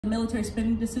military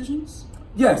spending decisions?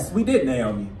 Yes, we did,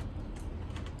 Naomi.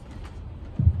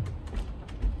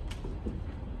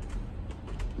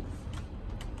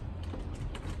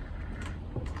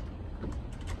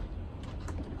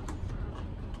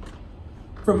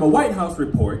 From a White House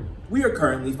report, we are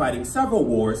currently fighting several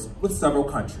wars with several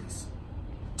countries.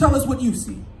 Tell us what you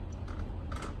see.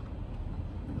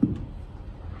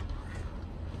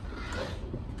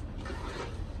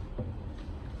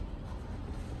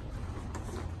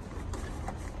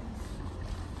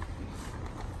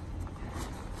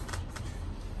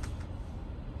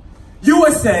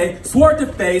 USA, sword to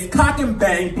face, cock and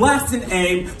bang, blast and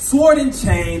aim, sword and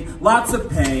chain, lots of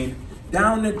pain,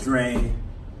 down the drain.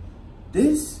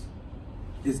 This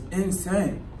is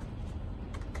insane.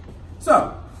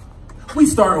 So, we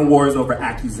starting wars over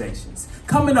accusations,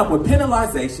 coming up with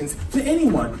penalizations to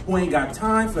anyone who ain't got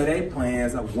time for their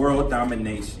plans of world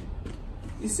domination.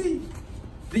 You see,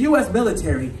 the US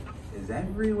military is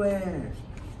everywhere.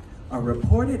 A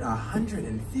reported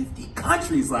 150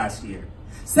 countries last year.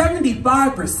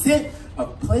 75%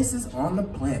 of places on the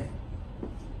planet.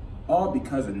 All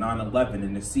because of 9/11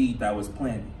 and the seed that was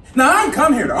planted. Now, I ain't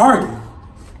come here to argue,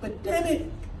 but damn it,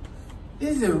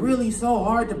 is it really so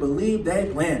hard to believe they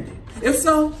planned it? If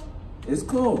so, it's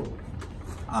cool.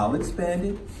 I'll expand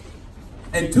it.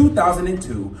 In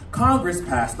 2002, Congress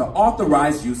passed the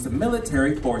Authorized Use of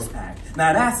Military Force Act.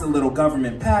 Now that's a little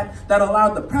government pact that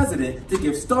allowed the president to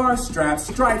give stars, straps,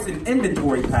 stripes, and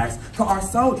inventory packs to our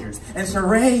soldiers and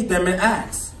charade them in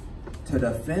acts to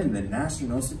defend the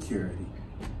national security.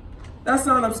 That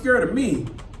sounds obscure to me.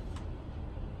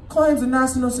 Claims of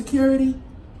national security?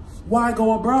 Why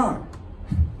go abroad?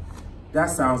 That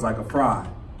sounds like a fraud.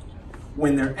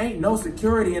 When there ain't no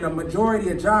security in a majority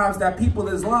of jobs that people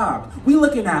is lobbed. We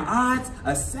looking at odds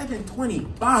of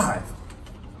 725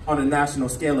 on a national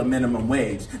scale of minimum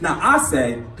wage. Now I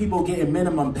say people getting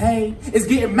minimum pay is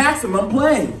getting maximum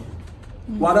play.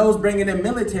 While those bringing in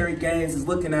military gains is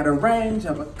looking at a range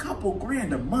of a couple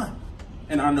grand a month.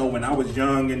 And I know when I was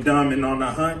young and dumb and on the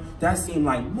hunt, that seemed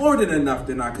like more than enough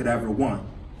than I could ever want.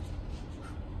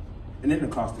 And then the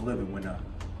cost of living went up.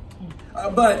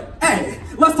 But hey,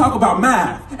 let's talk about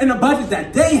math and the budget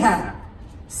that they have.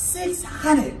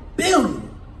 $600 billion.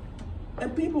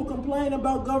 And people complain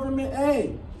about government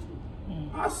aid.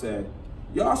 I said,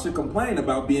 y'all should complain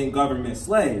about being government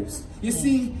slaves. You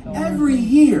see, every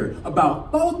year,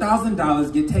 about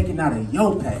 $4,000 get taken out of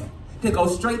your pay. They go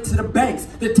straight to the banks,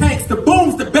 the tanks, the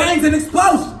booms, the bangs, and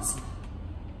explosions.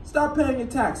 Stop paying your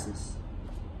taxes.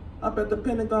 I bet the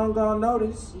Pentagon gonna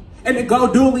notice. And it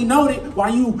go duly noted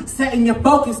while you setting your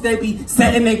focus, they be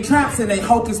setting their traps and they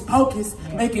hocus pocus,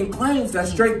 making claims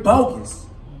that's straight bogus.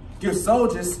 Give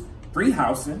soldiers free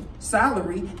housing,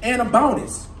 salary, and a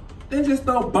bonus. Then just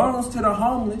throw bones to the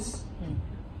homeless.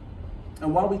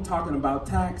 And while we talking about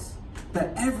tax,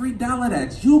 that every dollar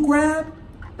that you grab,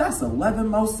 that's 11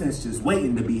 more cents just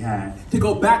waiting to be had to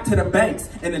go back to the banks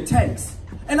and the tanks.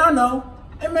 And I know,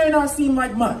 it may not seem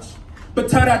like much, but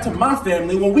tell that to my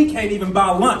family when we can't even buy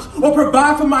lunch or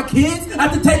provide for my kids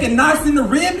after taking knives in the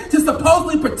rib to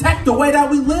supposedly protect the way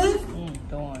that we live.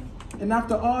 And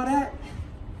after all that,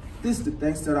 this is the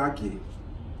things that I get.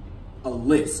 A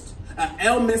list of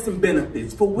ailments and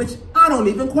benefits for which I don't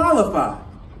even qualify.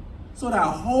 So that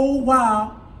whole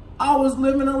while, I was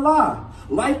living a lie.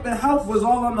 Life and health was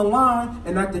all on the line,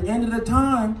 and at the end of the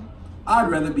time,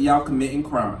 I'd rather be out committing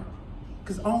crime.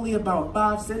 Because only about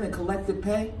 5 cents in collective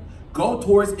pay go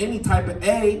towards any type of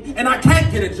aid, and I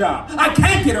can't get a job. I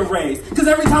can't get a raise, because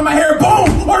every time I hear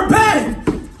boom or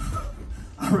bang,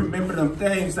 I remember them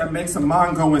things that makes a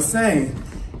mind go insane.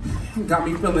 Got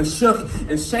me feeling shook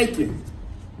and shaken.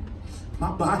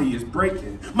 My body is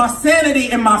breaking. My sanity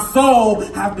and my soul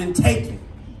have been taken.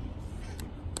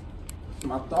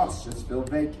 My thoughts just feel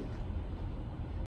vacant.